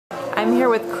I'm here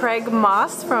with Craig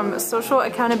Moss from Social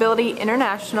Accountability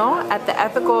International at the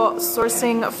Ethical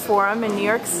Sourcing Forum in New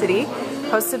York City,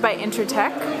 hosted by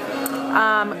Intertek.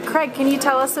 Craig, can you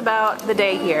tell us about the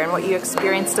day here and what you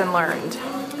experienced and learned?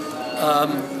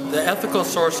 The Ethical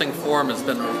Sourcing Forum has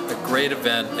been a great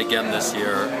event again this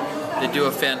year. They do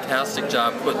a fantastic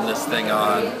job putting this thing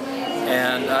on.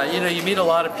 And you meet a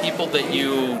lot of people that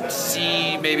you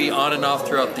see maybe on and off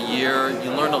throughout the year. You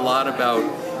learn a lot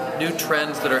about new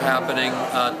trends that are happening.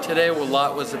 Today a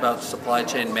lot was about supply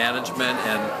chain management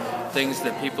and things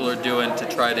that people are doing to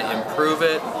try to improve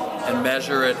it and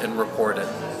measure it and report it.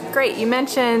 Great. You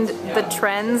mentioned the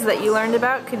trends that you learned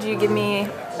about. Could you give me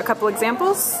a couple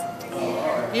examples?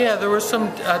 Yeah, there was some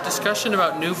discussion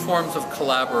about new forms of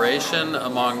collaboration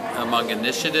among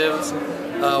initiatives.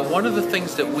 One of the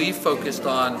things that we focused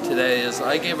on today is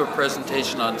I gave a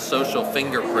presentation on social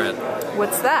fingerprint.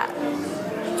 What's that?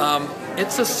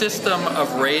 It's a system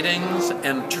of ratings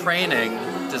and training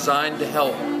designed to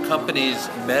help companies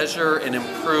measure and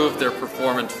improve their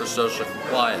performance for social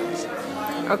compliance.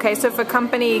 Okay, so if a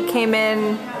company came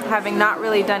in having not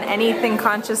really done anything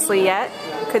consciously yet,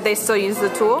 could they still use the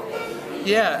tool?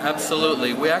 Yeah,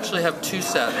 absolutely. We actually have two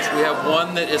sets. We have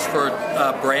one that is for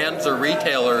brands or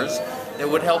retailers that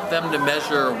would help them to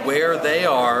measure where they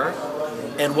are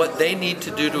and what they need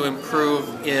to do to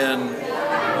improve in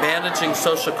managing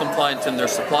social compliance in their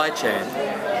supply chain.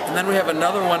 And then we have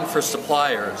another one for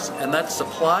suppliers, and that's the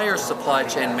supplier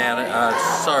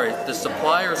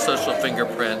social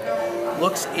fingerprint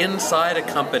looks inside a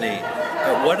company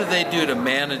at what do they do to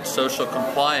manage social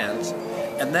compliance,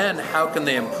 and then how can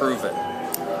they improve it.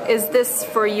 Is this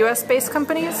for US-based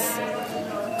companies?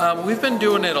 We've been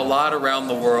doing it a lot around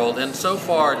the world, and so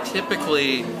far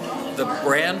typically the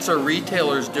brands or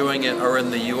retailers doing it are in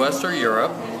the US or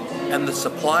Europe, and the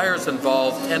suppliers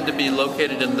involved tend to be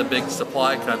located in the big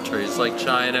supply countries like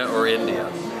China or India.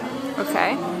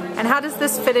 Okay, and how does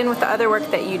this fit in with the other work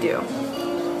that you do?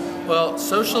 Well,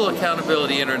 Social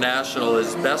Accountability International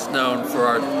is best known for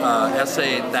our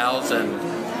SA1000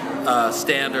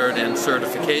 standard and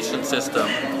certification system,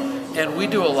 and we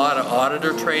do a lot of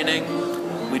auditor training.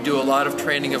 We do a lot of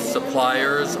training of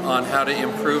suppliers on how to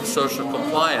improve social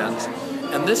compliance,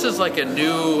 and this is like a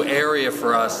new area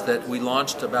for us that we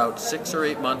launched about 6 or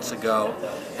 8 months ago,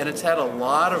 and it's had a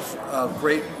lot of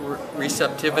great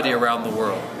receptivity around the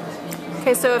world.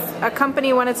 Okay, so if a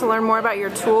company wanted to learn more about your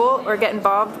tool or get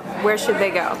involved, where should they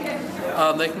go?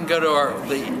 They can go to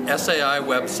the SAI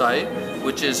website,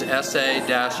 which is sa-intl.org,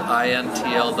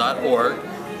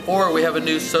 or we have a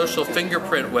new social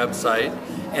fingerprint website,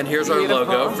 and here's our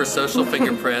logo for social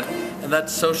fingerprint, and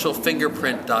that's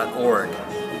socialfingerprint.org.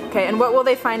 Okay, and what will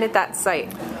they find at that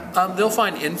site? They'll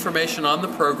find information on the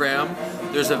program.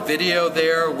 There's a video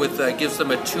there with gives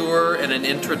them a tour and an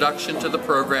introduction to the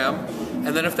program.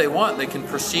 And then if they want, they can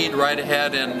proceed right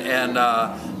ahead and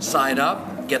sign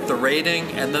up, get the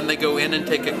rating, and then they go in and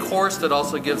take a course that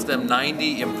also gives them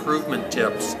 90 improvement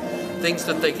tips, things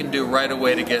that they can do right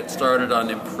away to get started on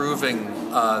improving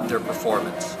their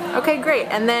performance. Okay, great.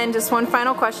 And then just one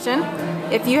final question.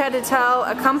 If you had to tell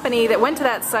a company that went to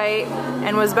that site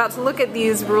and was about to look at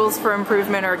these rules for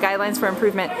improvement or guidelines for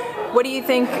improvement, what do you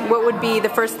think, what would be the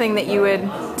first thing that you would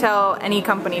tell any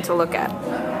company to look at?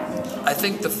 I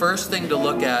think the first thing to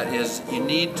look at is you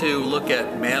need to look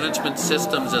at management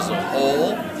systems as a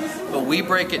whole, but we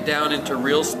break it down into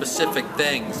real specific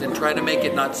things and try to make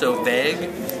it not so vague.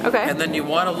 Okay. And then you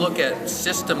want to look at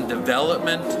system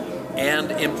development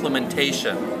and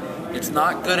implementation. It's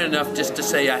not good enough just to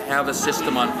say I have a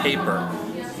system on paper.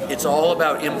 It's all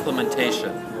about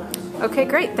implementation. Okay,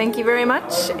 great. Thank you very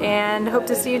much, and hope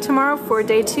to see you tomorrow for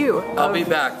day 2. I'll be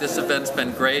back. This event's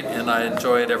been great, and I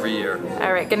enjoy it every year.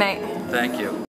 All right, good night. Thank you.